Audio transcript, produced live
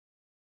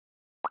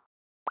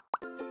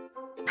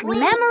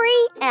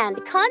Memory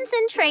and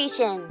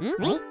concentration.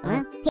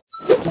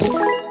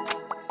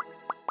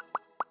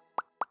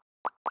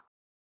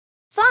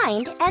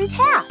 Find and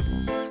tap.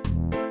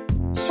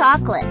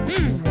 Chocolate,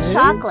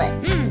 chocolate,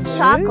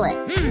 chocolate,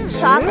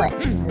 chocolate,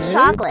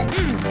 chocolate.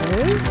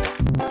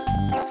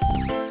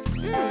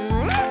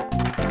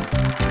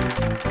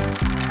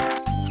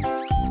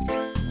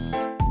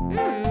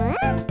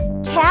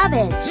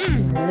 Cabbage,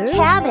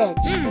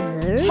 cabbage,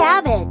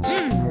 cabbage,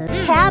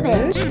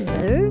 cabbage,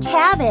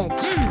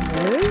 cabbage.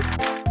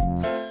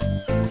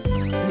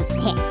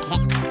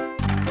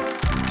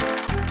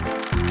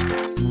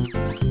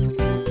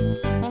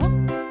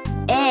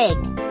 Egg,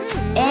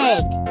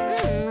 egg,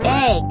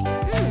 egg,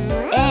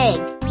 egg,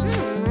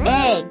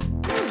 egg.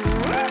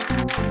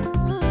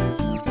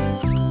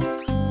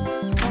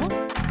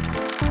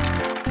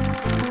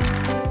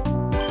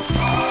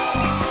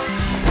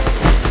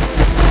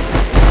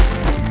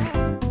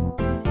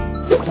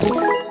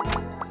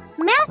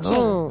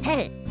 Matching.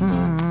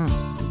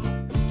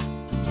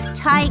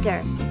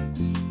 Tiger.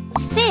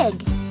 Fig.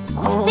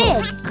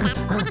 Fig.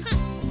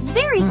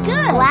 Very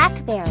good.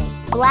 Blackberry.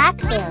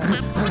 Blackberry.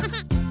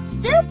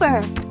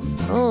 Super.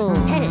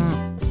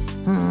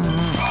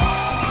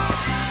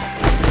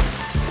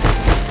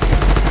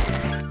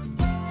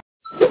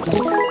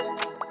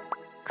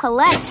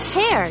 Collect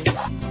pears.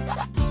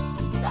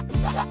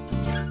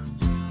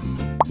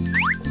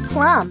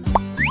 Plum.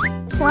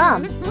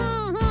 Plum.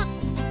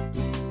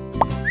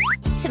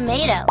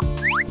 Tomato.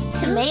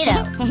 Tomato.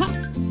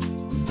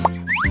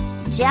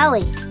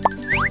 Jelly.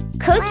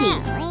 Cookie.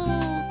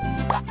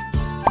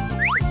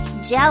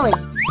 Jelly.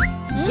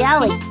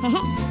 Jelly.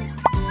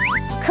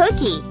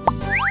 Cookie.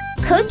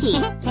 Cookie.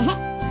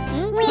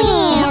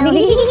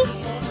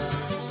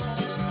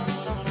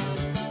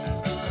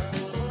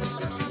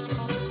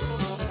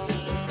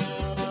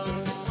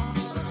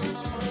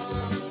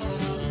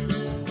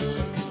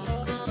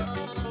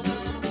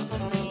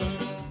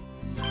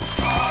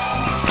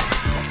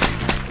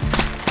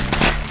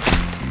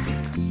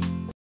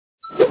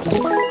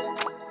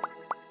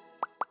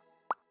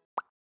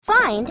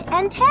 Find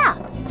and tap.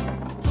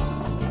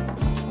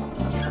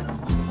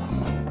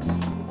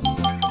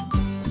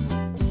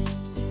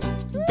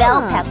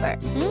 Bell pepper.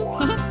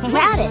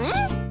 Radish.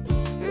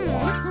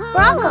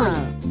 Broccoli.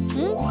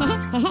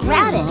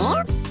 Radish.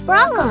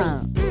 Broccoli.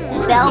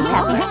 Bell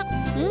pepper.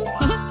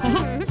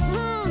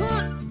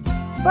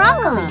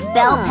 Broccoli.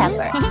 Bell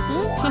pepper.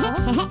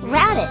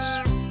 Radish.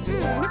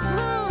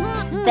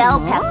 Bell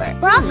pepper.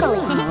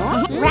 Broccoli.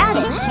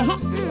 Radish.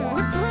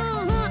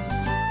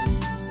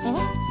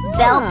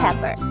 Bell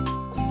pepper.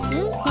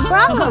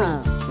 Broccoli.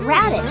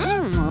 Radish.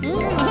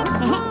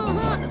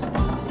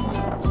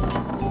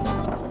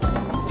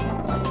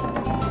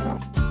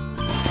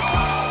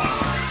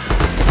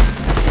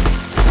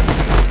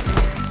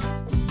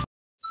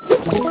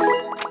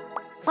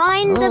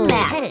 Find the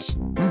match.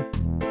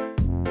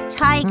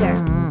 Tiger.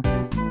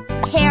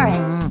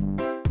 Carrot.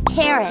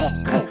 Carrot.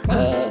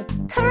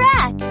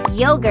 Correct.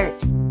 Yogurt.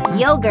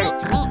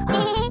 Yogurt.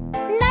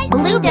 Nice.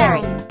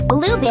 Blueberry.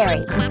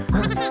 Blueberry.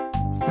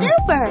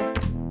 Super.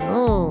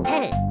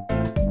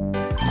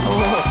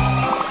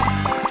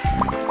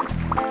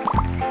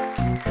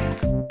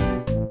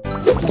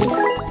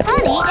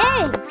 Funny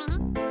eggs.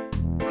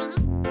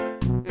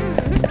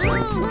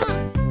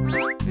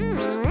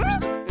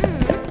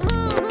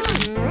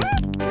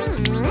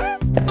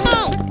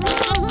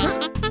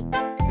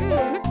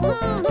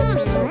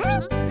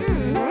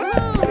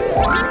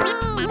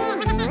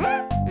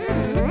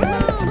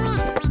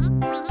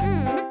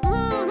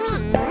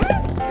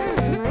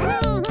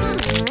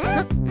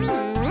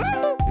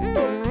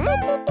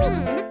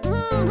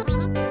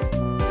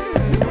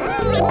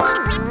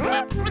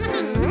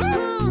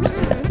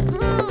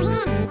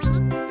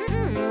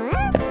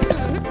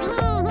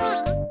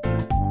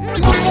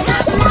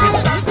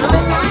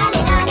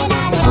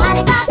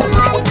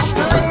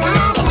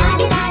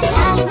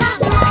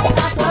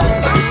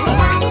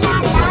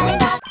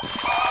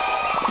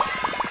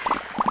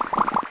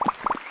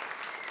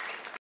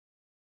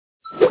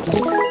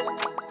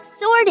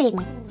 Sorting.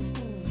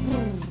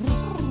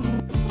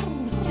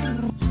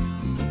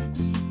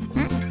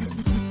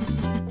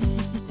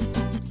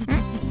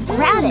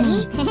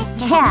 Radish.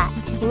 Cat.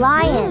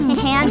 Lion.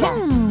 Panda.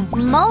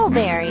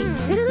 Mulberry.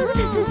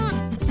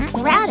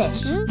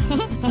 Radish.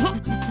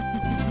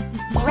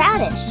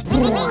 Radish.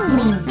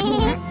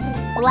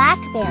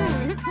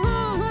 Blackberry.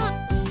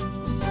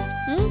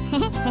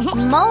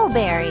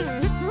 Mulberry.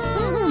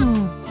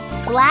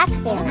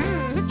 Blackberry.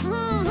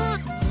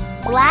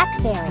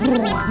 Blackberry.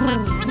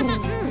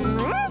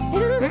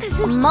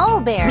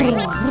 Mulberry.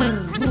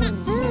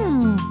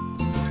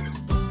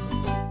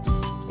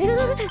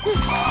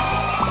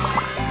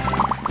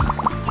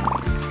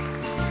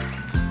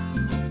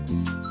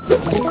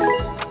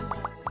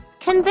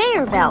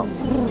 Conveyor belt.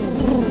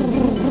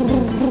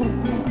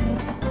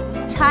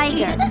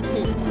 Tiger.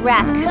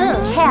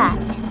 Raccoon. Cat.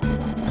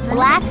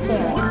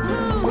 Blackberry.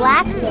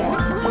 Blackberry.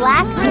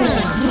 Blackberry.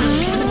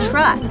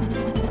 Truck.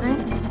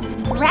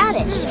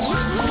 Radish.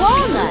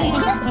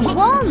 Walnut.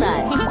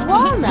 Walnut.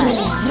 Walnut.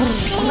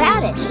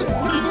 Radish.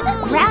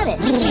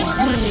 Radish.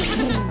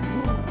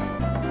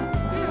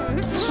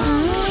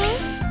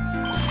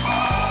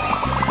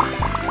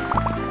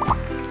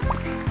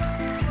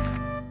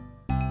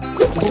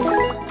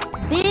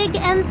 Big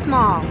and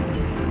small.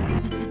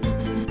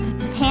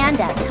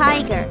 Panda,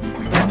 tiger.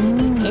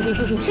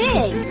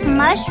 Big,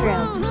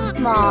 mushroom.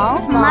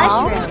 Small,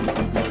 mushroom.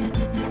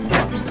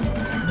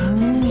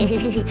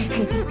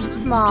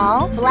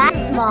 Small, black,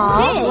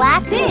 small, big,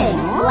 black, big,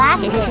 black,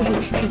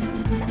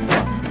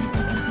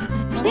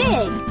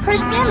 big,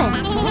 persimmon.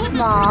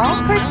 Small,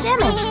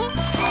 persimmon.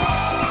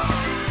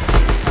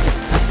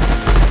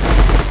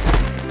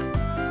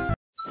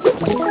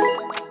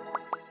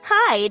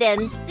 Hide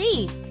and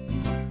seek.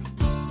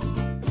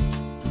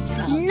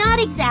 Not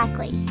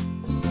exactly.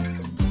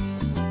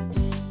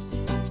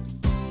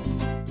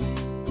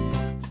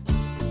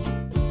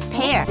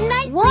 Pear.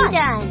 Nicely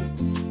done.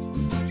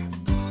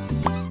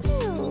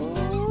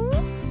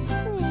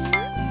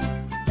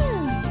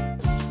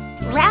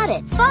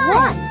 Rabbit. 1.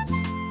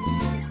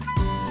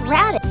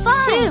 Rabbit. 2.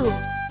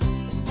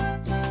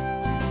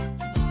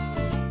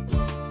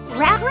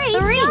 Rabbit.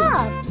 3.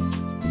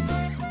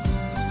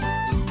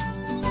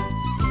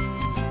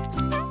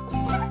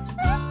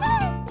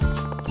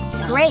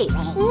 Great.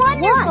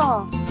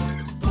 Wonderful.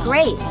 1.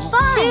 Great.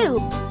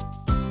 2.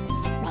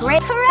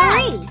 Great.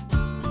 Correct.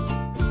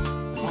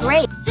 3.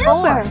 Great.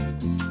 Super. 4.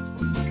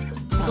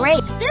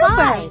 Great. Super.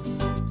 5.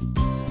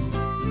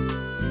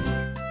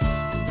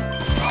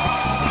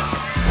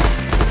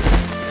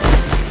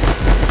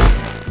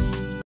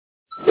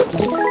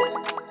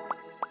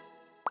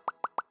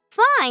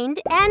 Find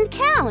and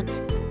count.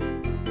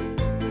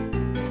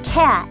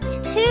 Cat.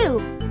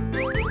 2.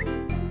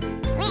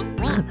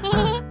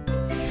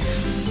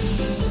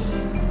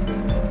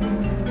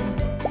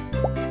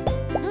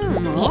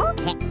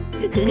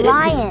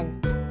 Lion.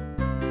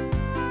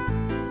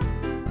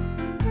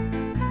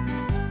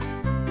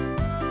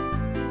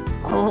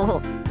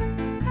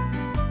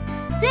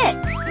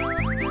 6.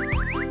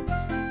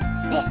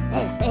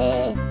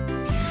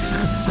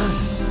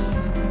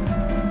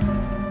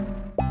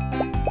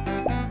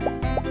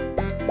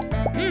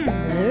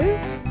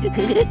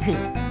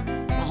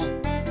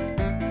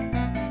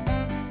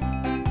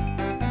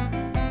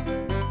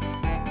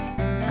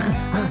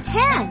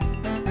 10.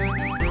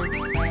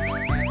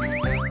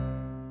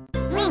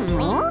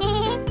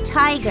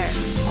 Tiger.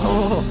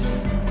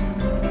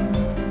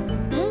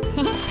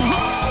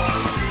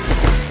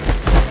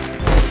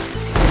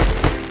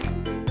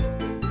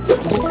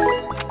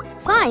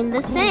 Find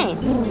the same.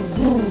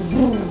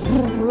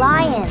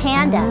 Lion.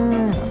 Panda.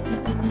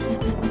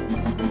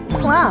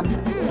 Plum.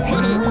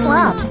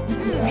 Plum.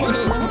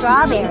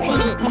 Strawberry.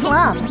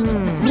 Plum.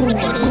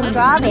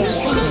 Strawberry.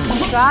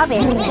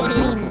 Strawberry.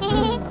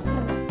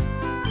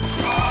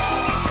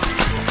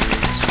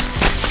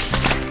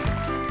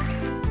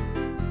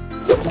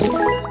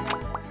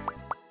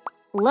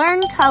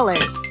 Learn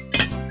colors.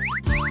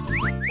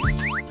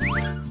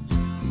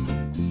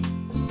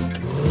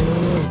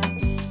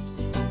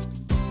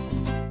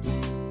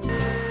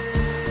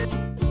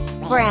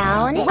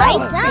 Brown,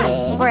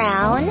 ice,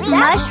 brown,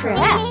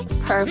 mushroom,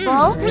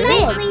 purple,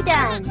 nicely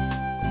done.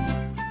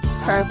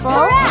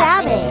 Purple,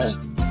 cabbage.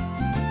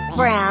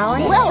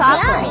 Brown,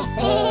 chocolate,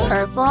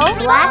 purple,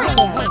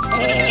 blackberry.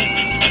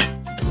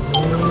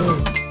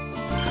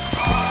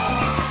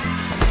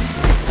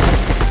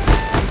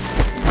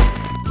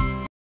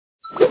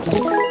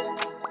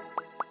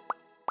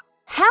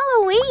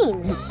 Halloween.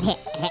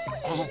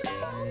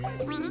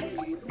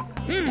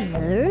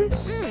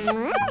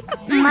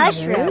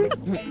 Mushroom.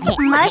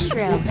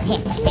 Mushroom.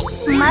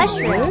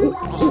 Mushroom.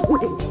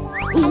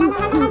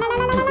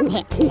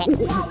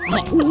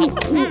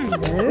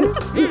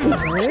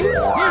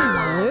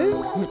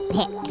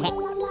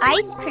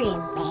 Ice cream.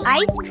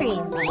 Ice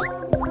cream.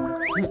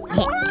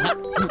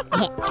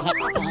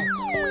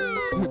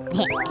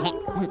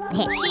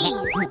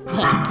 Cheese.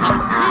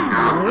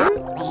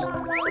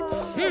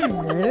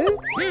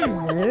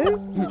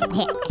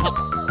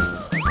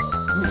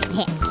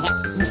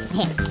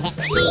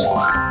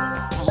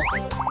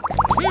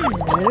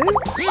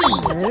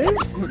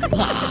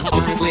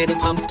 Five little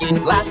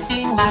pumpkins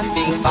laughing,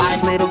 laughing.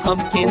 5 little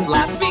pumpkins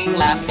laughing,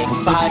 laughing.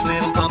 5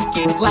 little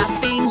pumpkins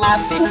laughing,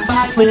 laughing.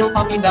 5 little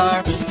pumpkins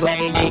are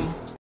playing.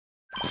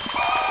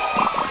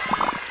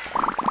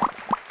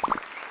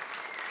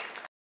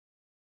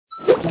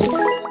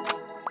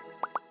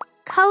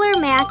 Color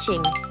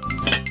matching.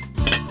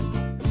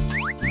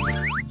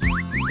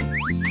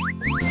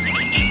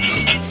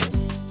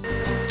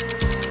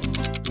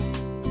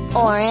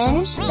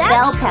 Orange,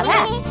 bell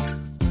pepper.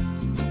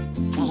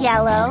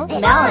 Yellow,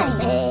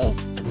 melon.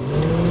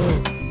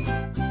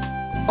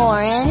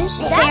 Orange,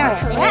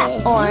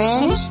 carrot.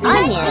 Orange,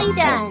 onion.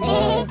 Done.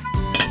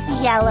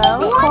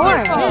 Yellow,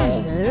 corn.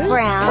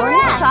 Brown,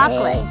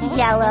 chocolate.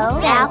 Yellow,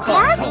 apple.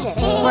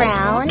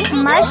 Brown,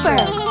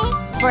 mushroom.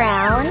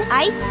 Brown,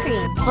 ice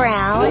cream.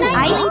 Brown,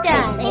 ice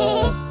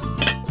done.